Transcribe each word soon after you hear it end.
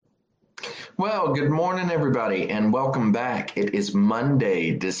Well, good morning, everybody, and welcome back. It is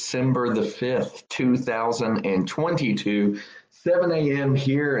Monday, December the 5th, 2022, 7 a.m.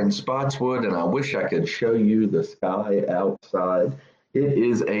 here in Spotswood, and I wish I could show you the sky outside. It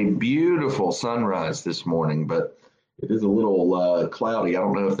is a beautiful sunrise this morning, but it is a little cloudy. I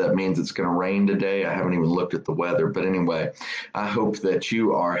don't know if that means it's going to rain today. I haven't even looked at the weather, but anyway, I hope that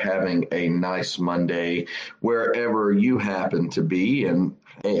you are having a nice Monday wherever you happen to be, and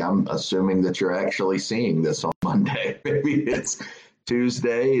hey, I'm assuming that you're actually seeing this on Monday. Maybe it's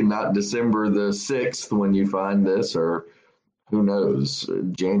Tuesday, not December the 6th when you find this, or who knows,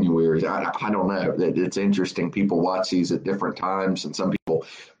 January. I don't know. It's interesting. People watch these at different times, and some people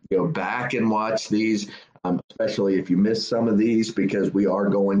go back and watch these, especially if you miss some of these, because we are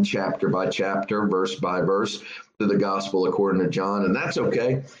going chapter by chapter, verse by verse, to the gospel according to John, and that's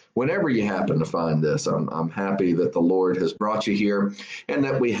okay. Whenever you happen to find this, I'm happy that the Lord has brought you here and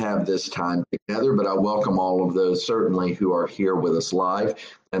that we have this time together. But I welcome all of those certainly who are here with us live,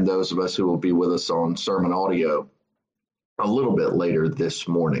 and those of us who will be with us on sermon audio a little bit later this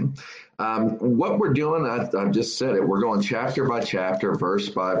morning. What we're doing, I've just said it, we're going chapter by chapter, verse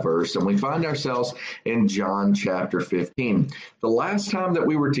by verse, and we find ourselves in John chapter 15. The last time that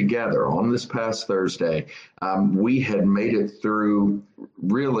we were together on this past Thursday, we had made it through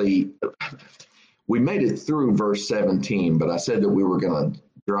we made it through verse 17, but I said that we were going to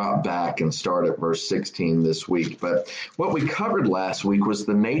drop back and start at verse 16 this week. But what we covered last week was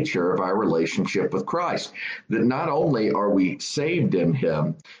the nature of our relationship with Christ, that not only are we saved in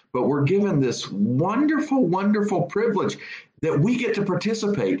him, but we're given this wonderful, wonderful privilege that we get to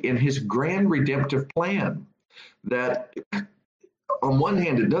participate in his grand redemptive plan. That on one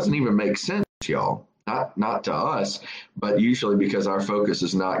hand, it doesn't even make sense, y'all. Not to us, but usually because our focus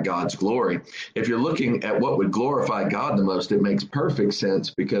is not God's glory. If you're looking at what would glorify God the most, it makes perfect sense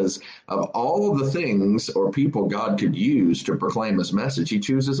because of all of the things or people God could use to proclaim his message, he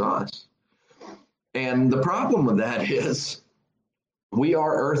chooses us. And the problem with that is we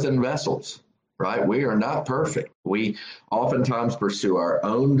are earthen vessels, right? We are not perfect. We oftentimes pursue our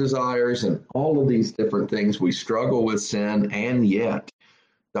own desires and all of these different things. We struggle with sin, and yet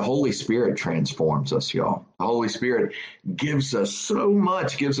the Holy Spirit transforms us, y'all. The Holy Spirit gives us so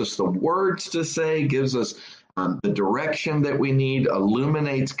much, gives us the words to say, gives us the direction that we need,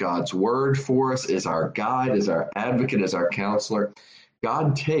 illuminates God's word for us, is our guide, is our advocate, is our counselor.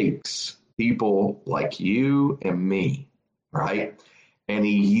 God takes people like you and me, right? And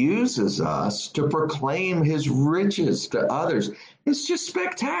he uses us to proclaim his riches to others. It's just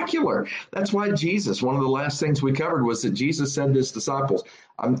spectacular. That's why Jesus, one of the last things we covered was that Jesus said to his disciples,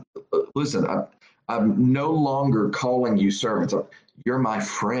 I'm no longer calling you servants. You're my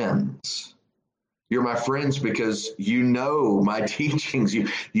friends. You're my friends because you know my teachings.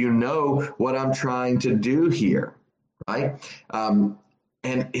 You know what I'm trying to do here, right? And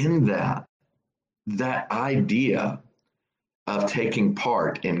in that idea of taking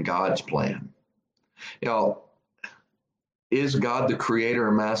part in God's plan. Is God the creator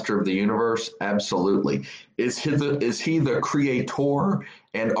and master of the universe? Absolutely. Is he the creator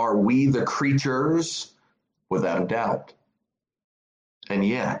and are we the creatures? Without a doubt. And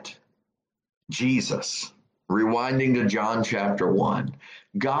yet, Jesus, rewinding to John chapter 1,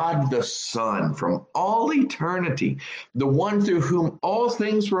 God the Son from all eternity, the one through whom all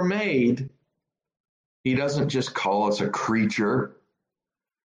things were made, he doesn't just call us a creature.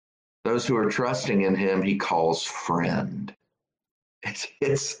 Those who are trusting in him, he calls friend.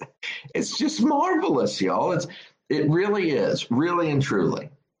 It's just marvelous, y'all. It really is, really and truly.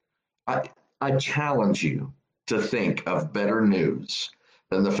 I challenge you to think of better news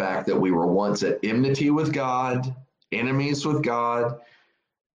than the fact that we were once at enmity with God, enemies with God,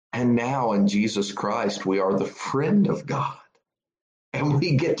 and now in Jesus Christ, we are the friend of God. And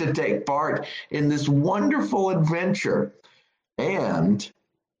we get to take part in this wonderful adventure. And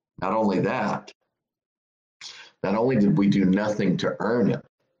not only that, not only did we do nothing to earn it,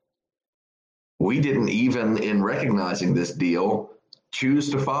 we didn't even, in recognizing this deal, choose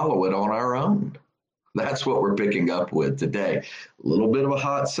to follow it on our own. That's what we're picking up with today. A little bit of a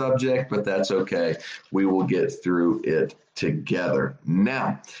hot subject, but that's okay. We will get through it together.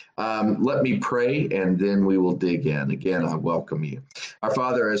 Now, let me pray, and then we will dig in. Again, I welcome you. Our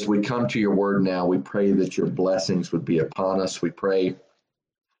Father, as we come to your word now, we pray that your blessings would be upon us. We pray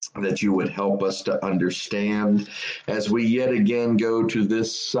that you would help us to understand as we yet again go to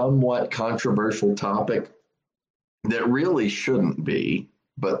this somewhat controversial topic that really shouldn't be,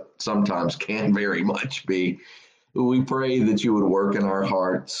 but sometimes can very much be. We pray that you would work in our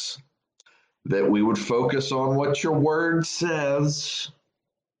hearts, that we would focus on what your word says,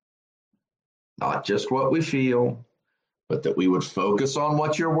 not just what we feel, but that we would focus on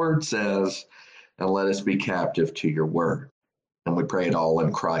what your word says and let us be captive to your word. And we pray it all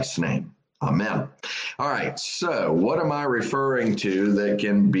in Christ's name. Amen. All right, so what am I referring to that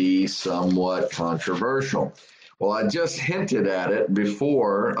can be somewhat controversial? Well, I just hinted at it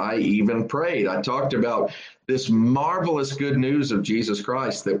before I even prayed. I talked about this marvelous good news of Jesus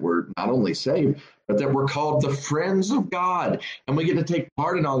Christ, that we're not only saved, but that we're called the friends of God, and we get to take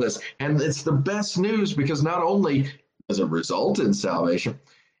part in all this. And it's the best news because not only does it result in salvation,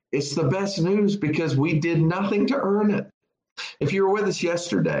 it's the best news because we did nothing to earn it. If you were with us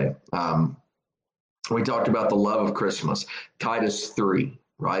yesterday, we talked about the love of Christmas, Titus 3,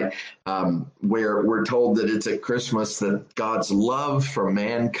 right? Where we're told that it's at Christmas that God's love for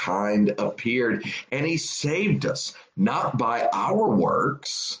mankind appeared, and he saved us, not by our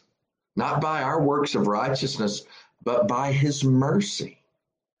works, not by our works of righteousness, but by his mercy.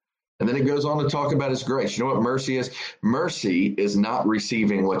 And then it goes on to talk about his grace. You know what mercy is? Mercy is not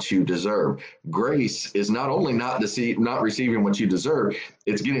receiving what you deserve. Grace is not only not receiving what you deserve,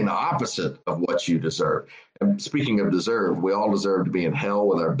 it's getting the opposite of what you deserve. And speaking of deserve, we all deserve to be in hell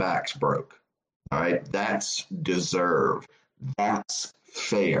with our backs broke. All right, that's deserve. That's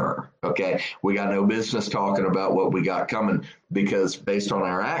fair. Okay, we got no business talking about what we got coming because based on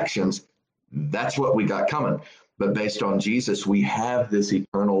our actions, that's what we got coming. But based on Jesus, we have this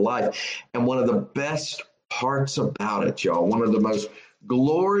eternal life. And one of the best parts about it, y'all, one of the most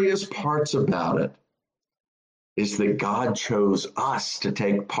glorious parts about it is that God chose us to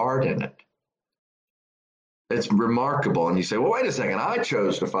take part in it. It's remarkable. And you say, well, wait a second, I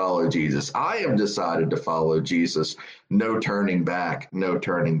chose to follow Jesus. I have decided to follow Jesus. No turning back, no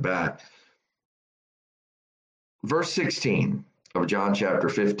turning back. Verse 16 of John chapter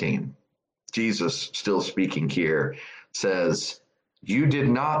 15. Jesus, still speaking here, says, you did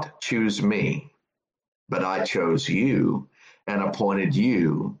not choose me, but I chose you and appointed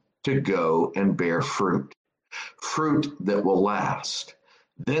you to go and bear fruit, fruit that will last.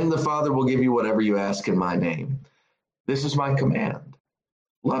 Then the Father will give you whatever you ask in my name. This is my command.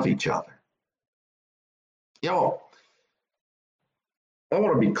 Love each other. Y'all, I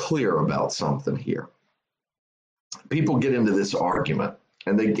want to be clear about something here. People get into this argument.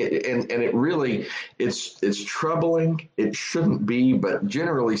 And they get and it really it's troubling. It shouldn't be, but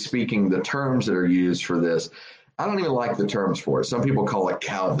generally speaking, the terms that are used for this, I don't even like the terms for it. Some people call it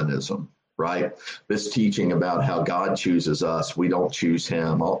Calvinism, right? This teaching about how God chooses us, we don't choose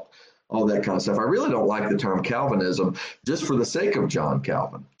him, all that kind of stuff. I really don't like the term Calvinism just for the sake of John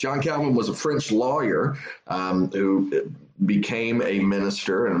Calvin. John Calvin was a French lawyer who became a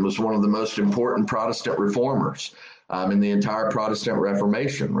minister and was one of the most important Protestant reformers in the entire Protestant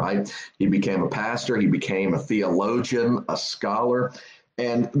Reformation, right? He became a pastor, he became a theologian, a scholar.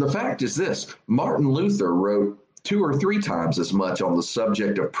 And the fact is this, Martin Luther wrote 2 or 3 times as much on the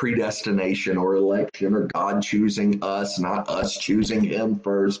subject of predestination or election or God choosing us, not us choosing him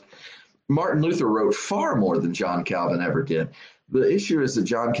first. Martin Luther wrote far more than John Calvin ever did. The issue is that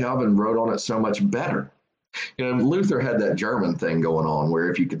John Calvin wrote on it so much better. You know, Luther had that German thing going on where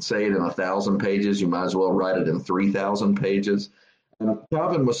if you could say it in 1,000 pages, you might as well write it in 3,000 pages. And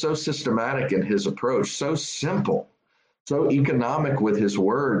Calvin was so systematic in his approach, so simple, so economic with his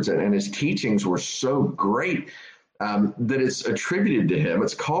words, and his teachings were so great that it's attributed to him.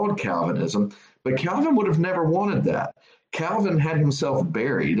 It's called Calvinism, but Calvin would have never wanted that. Calvin had himself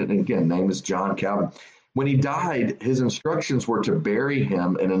buried, and again, name is John Calvin. When he died, his instructions were to bury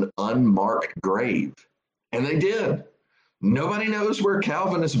him in an unmarked grave. And they did. Nobody knows where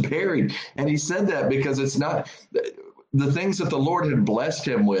Calvin is buried. And he said that because it's not the things that the Lord had blessed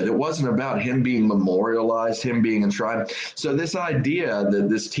him with. It wasn't about him being memorialized, him being enshrined. So this idea that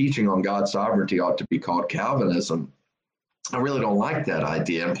this teaching on God's sovereignty ought to be called Calvinism, I really don't like that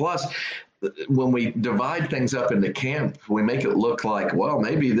idea. And plus, when we divide things up into camps, we make it look like, well,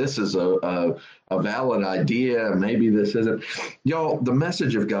 maybe this is a valid idea, maybe this isn't. Y'all, the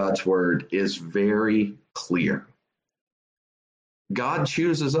message of God's word is very clear. God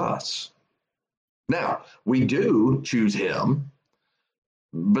chooses us. Now, we do choose him,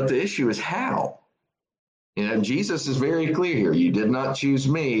 but the issue is how. You know, Jesus is very clear here. You did not choose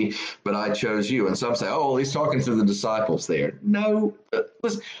me, but I chose you. And some say, oh, he's talking to the disciples there. No.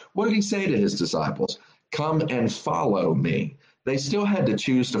 Listen, what did he say to his disciples? Come and follow me. They still had to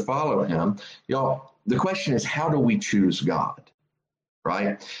choose to follow him. Y'all, the question is, how do we choose God?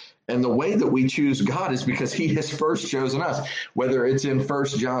 Right? And the way that we choose God is because he has first chosen us, whether it's in 1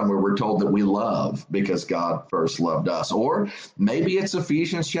 John where we're told that we love because God first loved us, or maybe it's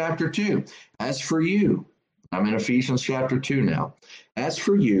Ephesians chapter 2. As for you, I'm in Ephesians chapter 2 now. As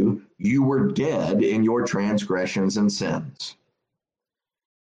for you, you were dead in your transgressions and sins.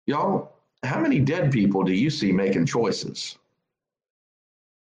 Y'all, how many dead people do you see making choices?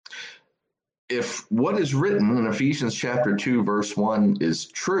 If what is written in Ephesians chapter 2, verse 1 is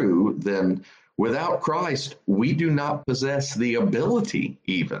true, then without Christ, we do not possess the ability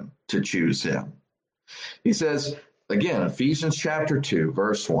even to choose him. He says, again, Ephesians chapter 2,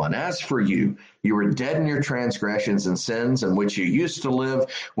 verse 1, as for you, you were dead in your transgressions and sins in which you used to live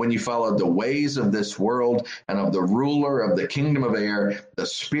when you followed the ways of this world and of the ruler of the kingdom of air, the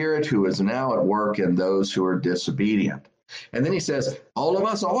spirit who is now at work in those who are disobedient. And then he says, all of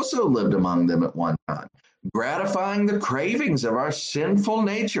us also lived among them at one time, gratifying the cravings of our sinful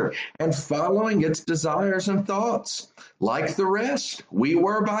nature and following its desires and thoughts. Like the rest, we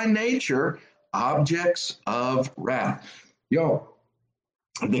were by nature objects of wrath. Y'all,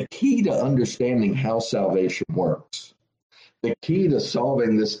 the key to understanding how salvation works, the key to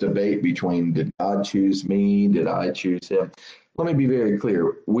solving this debate between did God choose me, did I choose him? Let me be very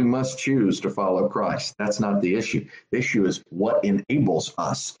clear. We must choose to follow Christ. That's not the issue. The issue is what enables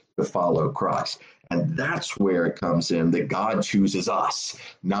us to follow Christ. And that's where it comes in that God chooses us,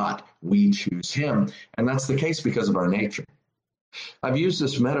 not we choose him. And that's the case because of our nature. I've used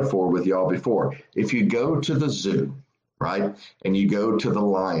this metaphor with y'all before. If you go to the zoo, right, and you go to the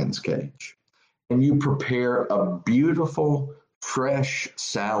lion's cage, and you prepare a beautiful, fresh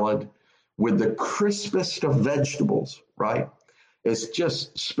salad with the crispest of vegetables, right? It's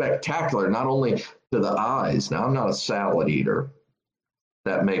just spectacular, not only to the eyes. Now, I'm not a salad eater.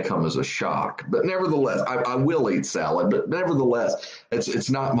 That may come as a shock, but nevertheless, I will eat salad, but nevertheless,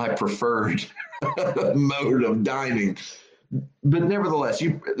 it's not my preferred mode of dining. But nevertheless,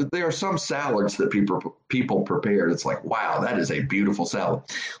 there are some salads that people prepare. It's like, wow, that is a beautiful salad.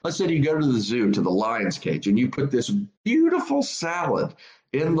 Let's say you go to the zoo, to the lion's cage, and you put this beautiful salad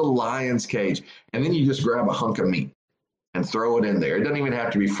in the lion's cage, and then you just grab a hunk of meat and throw it in there. It doesn't even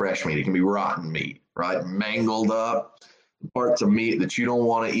have to be fresh meat. It can be rotten meat, right? Mangled up parts of meat that you don't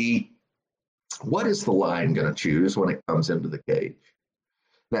want to eat. What is the lion going to choose when it comes into the cage?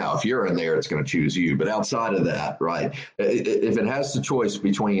 Now, if you're in there, it's going to choose you. But outside of that, right, if it has the choice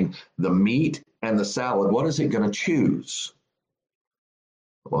between the meat and the salad, what is it going to choose?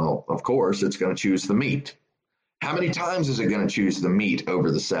 Well, of course, it's going to choose the meat. How many times is it going to choose the meat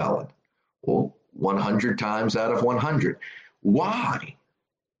over the salad? Well, 100 times out of 100. Why?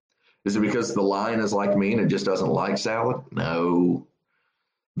 Is it because the lion is like me and it just doesn't like salad? No.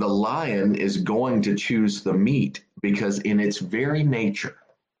 The lion is going to choose the meat because in its very nature,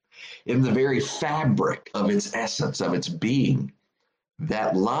 in the very fabric of its essence, of its being,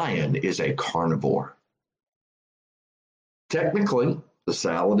 that lion is a carnivore. Technically, the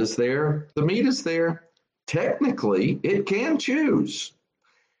salad is there, the meat is there. Technically, it can choose.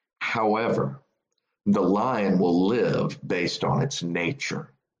 However, the lion will live based on its nature.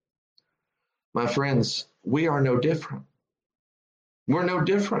 My friends, we are no different. We're no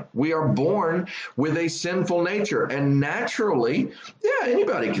different. We are born with a sinful nature, and naturally,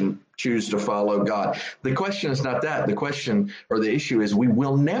 anybody can choose to follow God. The question is not that. The question or the issue is we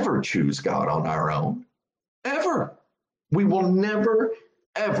will never choose God on our own, ever. We will never,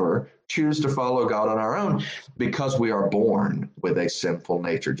 ever choose to follow God on our own because we are born with a sinful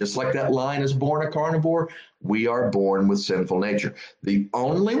nature. Just like that lion is born a carnivore, we are born with sinful nature. The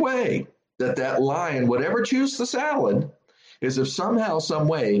only way that lion would ever choose the salad is if somehow, some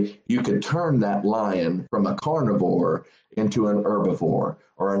way, you could turn that lion from a carnivore into an herbivore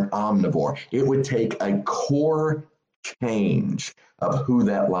or an omnivore. It would take a core change of who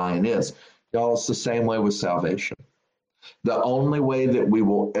that lion is. Y'all, it's the same way with salvation. The only way that we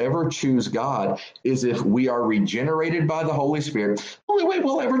will ever choose God is if we are regenerated by the Holy Spirit. The only way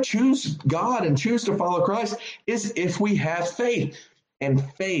we'll ever choose God and choose to follow Christ is if we have faith. And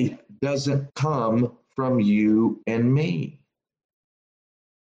faith doesn't come from you and me.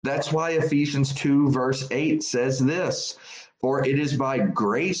 That's why Ephesians 2 verse 8 says this, for it is by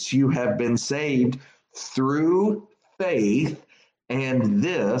grace you have been saved through faith, and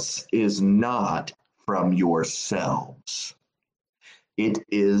this is not from yourselves. It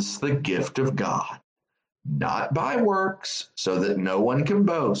is the gift of God, not by works, so that no one can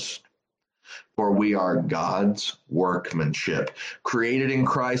boast. For we are God's workmanship, created in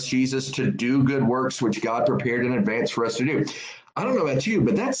Christ Jesus to do good works which God prepared in advance for us to do. I don't know about you,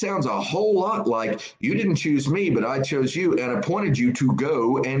 but that sounds a whole lot like you didn't choose me, but I chose you and appointed you to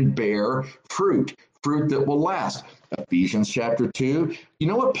go and bear fruit that will last. Ephesians chapter 2. You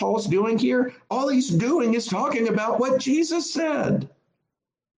know what Paul's doing here? All he's doing is talking about what Jesus said.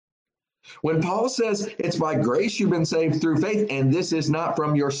 When Paul says it's by grace you've been saved through faith, and this is not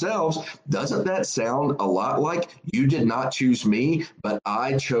from yourselves, doesn't that sound a lot like you did not choose me, but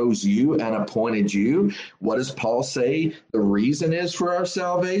I chose you and appointed you? What does Paul say the reason is for our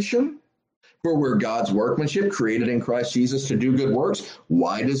salvation? For we're God's workmanship, created in Christ Jesus to do good works.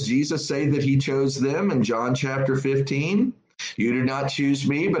 Why does Jesus say that he chose them in John chapter 15? You did not choose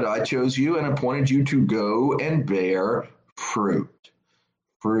me, but I chose you and appointed you to go and bear fruit.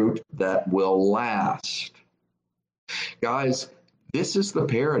 Fruit that will last. Guys, this is the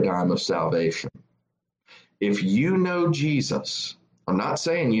paradigm of salvation. If you know Jesus, I'm not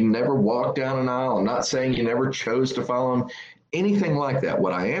saying you never walked down an aisle. I'm not saying you never chose to follow him. Anything like that.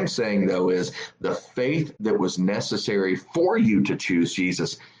 What I am saying, though, is the faith that was necessary for you to choose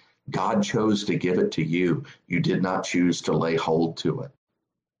Jesus, God chose to give it to you. You did not choose to lay hold to it.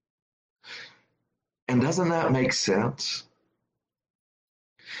 And doesn't that make sense?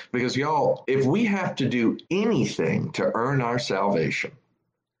 Because, y'all, if we have to do anything to earn our salvation,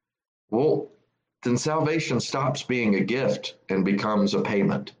 well, then salvation stops being a gift and becomes a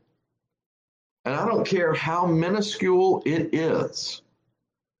payment. And I don't care how minuscule it is.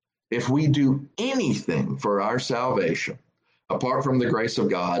 If we do anything for our salvation, apart from the grace of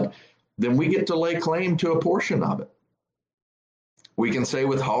God, then we get to lay claim to a portion of it. We can say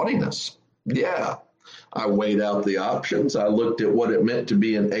with haughtiness, yeah, I weighed out the options. I looked at what it meant to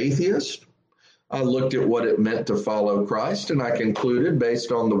be an atheist. I looked at what it meant to follow Christ, and I concluded,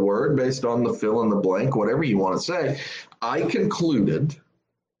 based on the word, based on the fill in the blank, whatever you want to say, I concluded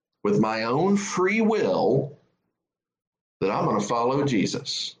with my own free will that I'm going to follow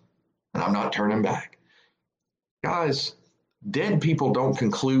Jesus, and I'm not turning back. Guys, dead people don't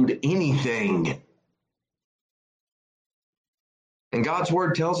conclude anything. And God's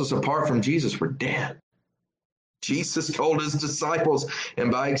word tells us apart from Jesus, we're dead. Jesus told his disciples,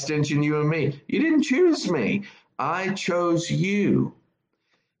 and by extension, you and me, you didn't choose me. I chose you.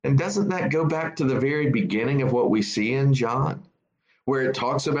 And doesn't that go back to the very beginning of what we see in John? Where it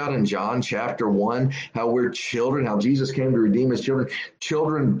talks about in John chapter 1, how we're children, how Jesus came to redeem his children,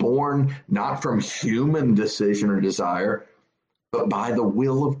 children born not from human decision or desire, but by the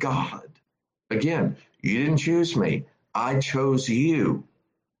will of God. Again, you didn't choose me. I chose you.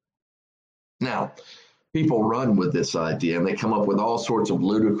 Now, people run with this idea and they come up with all sorts of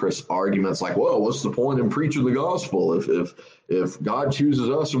ludicrous arguments like, well, what's the point in preaching the gospel if God chooses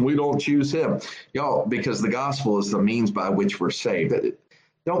us and we don't choose him? Y'all, because the gospel is the means by which we're saved.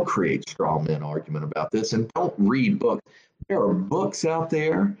 Don't create straw man argument about this, and don't read books. There are books out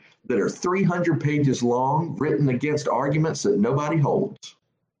there that are 300 pages long, written against arguments that nobody holds.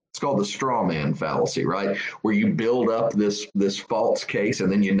 It's called the straw man fallacy, right? Where you build up this false case and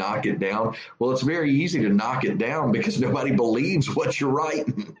then you knock it down. Well, it's very easy to knock it down because nobody believes what you're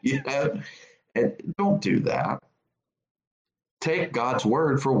writing, you know? And don't do that. Take God's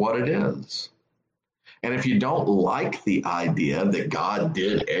word for what it is. And if you don't like the idea that God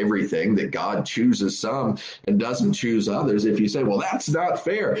did everything, that God chooses some and doesn't choose others, if you say, well, that's not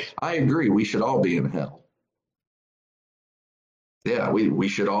fair, I agree, we should all be in hell. Yeah, we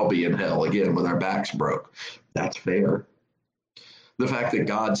should all be in hell, again, with our backs broke. That's fair. The fact that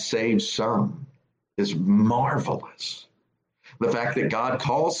God saves some is marvelous. The fact that God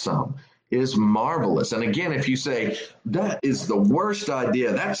calls some is marvelous. And again, if you say, that is the worst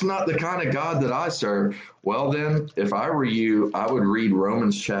idea, that's not the kind of God that I serve, well then, if I were you, I would read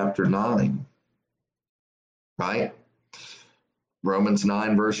Romans chapter 9, right? Romans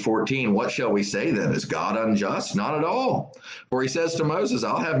 9, verse 14, what shall we say then? Is God unjust? Not at all. For he says to Moses,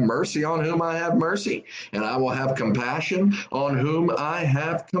 I'll have mercy on whom I have mercy, and I will have compassion on whom I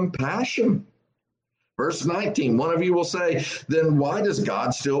have compassion. Verse 19, one of you will say, then why does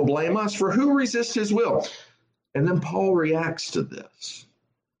God still blame us? For who resists his will? And then Paul reacts to this.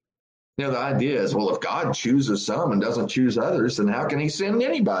 You know, the idea is, well, if God chooses some and doesn't choose others, then how can he send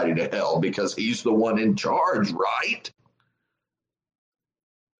anybody to hell? Because he's the one in charge, right?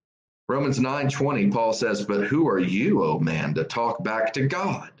 Romans 9:20, Paul says, but who are you, O man, to talk back to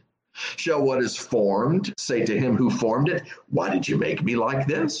God? Shall what is formed say to him who formed it, why did you make me like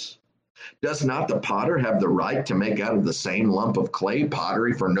this? Does not the potter have the right to make out of the same lump of clay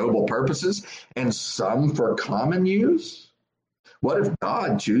pottery for noble purposes and some for common use? What if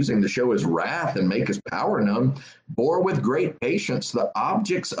God, choosing to show his wrath and make his power known, bore with great patience the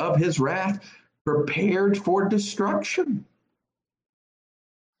objects of his wrath prepared for destruction?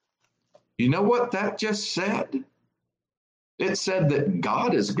 You know what that just said? It said that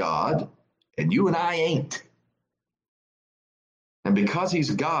God is God and you and I ain't. And because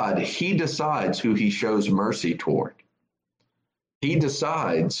he's God, he decides who he shows mercy toward. He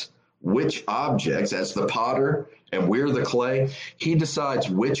decides which objects, as the potter and we're the clay, he decides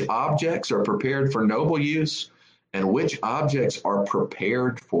which objects are prepared for noble use and which objects are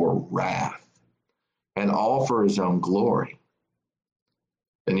prepared for wrath, and all for his own glory.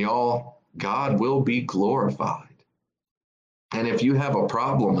 And y'all, God will be glorified. And if you have a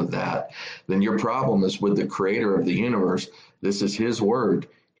problem with that, then your problem is with the creator of the universe. This is his word.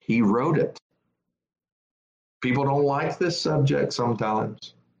 He wrote it. People don't like this subject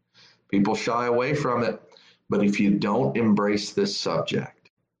sometimes. People shy away from it. But if you don't embrace this subject,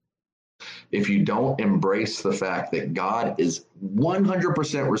 if you don't embrace the fact that God is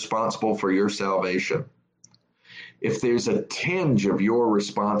 100% responsible for your salvation, if there's a tinge of your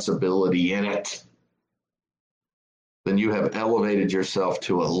responsibility in it, then you have elevated yourself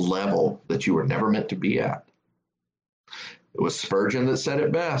to a level that you were never meant to be at. It was Spurgeon that said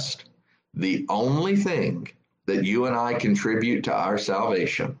it best. The only thing that you and I contribute to our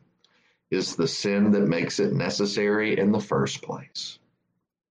salvation is the sin that makes it necessary in the first place.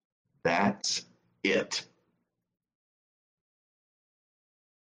 That's it.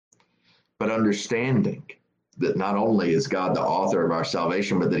 But understanding that not only is God the author of our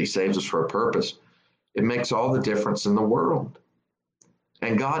salvation, but that he saves us for a purpose, it makes all the difference in the world.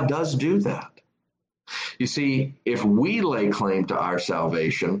 And God does do that. You see, if we lay claim to our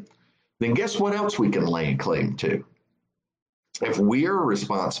salvation, then guess what else we can lay claim to? If we are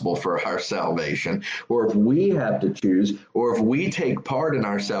responsible for our salvation, or if we have to choose, or if we take part in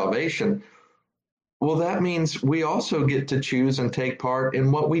our salvation, well, that means we also get to choose and take part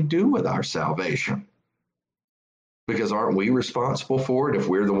in what we do with our salvation. Because aren't we responsible for it if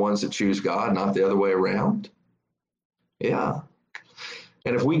we're the ones that choose God, not the other way around? Yeah.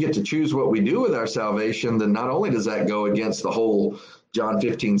 And if we get to choose what we do with our salvation, then not only does that go against the whole John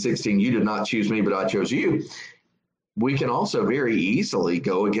 15:16, you did not choose me, but I chose you. We can also very easily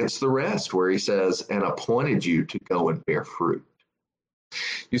go against the rest where he says, and appointed you to go and bear fruit.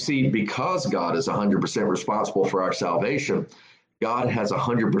 You see, because God is 100% responsible for our salvation, God has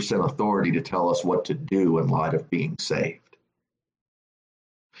 100% authority to tell us what to do in light of being saved.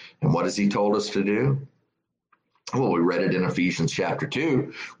 And what has he told us to do? Well, we read it in Ephesians chapter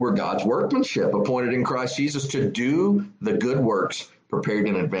 2, we're God's workmanship, appointed in Christ Jesus to do the good works prepared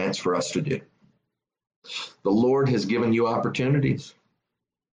in advance for us to do. The Lord has given you opportunities.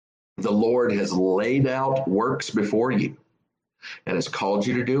 The Lord has laid out works before you and has called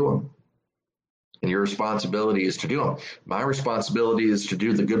you to do them. And your responsibility is to do them. My responsibility is to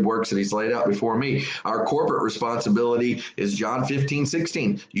do the good works that he's laid out before me. Our corporate responsibility is John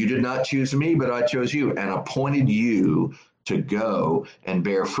 15:16. You did not choose me, but I chose you and appointed you to go and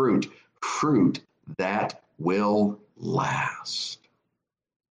bear fruit. Fruit that will last.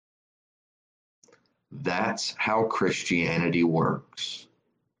 That's how Christianity works.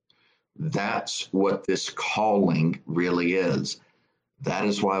 That's what this calling really is. That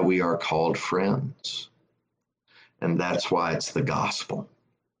is why we are called friends. And that's why it's the gospel,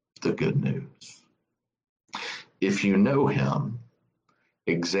 the good news. If you know him,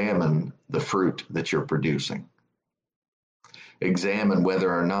 examine the fruit that you're producing. Examine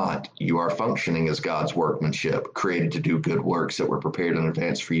whether or not you are functioning as God's workmanship, created to do good works that were prepared in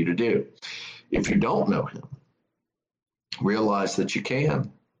advance for you to do. If you don't know him, realize that you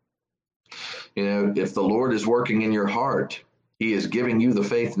can. You know, if the Lord is working in your heart, he is giving you the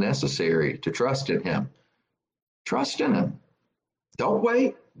faith necessary to trust in him. Trust in him. Don't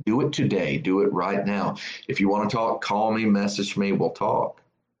wait. Do it today. Do it right now. If you want to talk, call me, message me, we'll talk.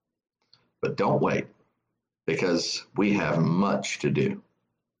 But don't wait, because we have much to do.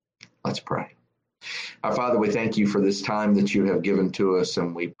 Let's pray. Our Father, we thank you for this time that you have given to us,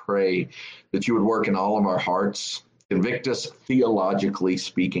 and we pray that you would work in all of our hearts, convict us theologically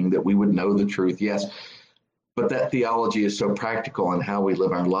speaking, that we would know the truth, yes, but that theology is so practical in how we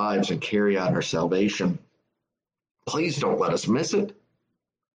live our lives and carry out our salvation. Please don't let us miss it.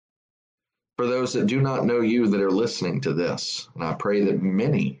 For those that do not know you that are listening to this, and I pray that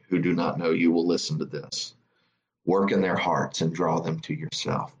many who do not know you will listen to this, work in their hearts and draw them to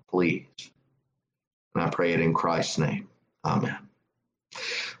yourself, please. And I pray it in Christ's name. Amen.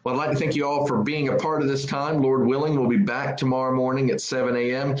 Well, I'd like to thank you all for being a part of this time. Lord willing, we'll be back tomorrow morning at 7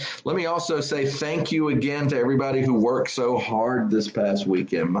 a.m. Let me also say thank you again to everybody who worked so hard this past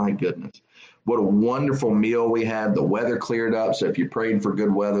weekend. My goodness, what a wonderful meal we had. The weather cleared up, so if you prayed for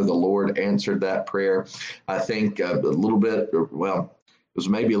good weather, the Lord answered that prayer. I think a little bit, well, it was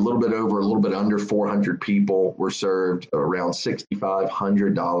maybe a little bit under 400 people were served. Around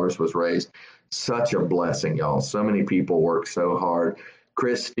 $6,500 was raised. Such a blessing, y'all. So many people work so hard.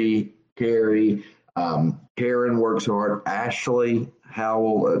 Christy, Carrie, Karen works hard. Ashley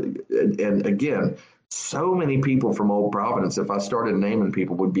Howell, and again, so many people from Old Providence. If I started naming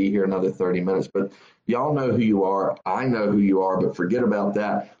people, would be here another 30 minutes. But y'all know who you are. I know who you are, but forget about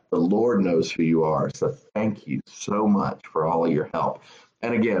that. The Lord knows who you are. So thank you so much for all of your help.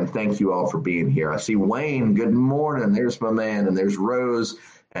 And again, thank you all for being here. I see Wayne. Good morning. There's my man. And there's Rose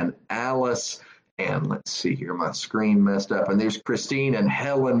and Alice. And let's see here. My screen messed up. And there's Christine and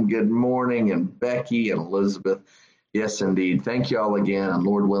Helen. Good morning. And Becky and Elizabeth. Yes, indeed. Thank you all again. And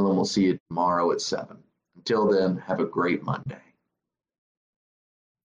Lord willing, we'll see you tomorrow at 7. Until then, have a great Monday.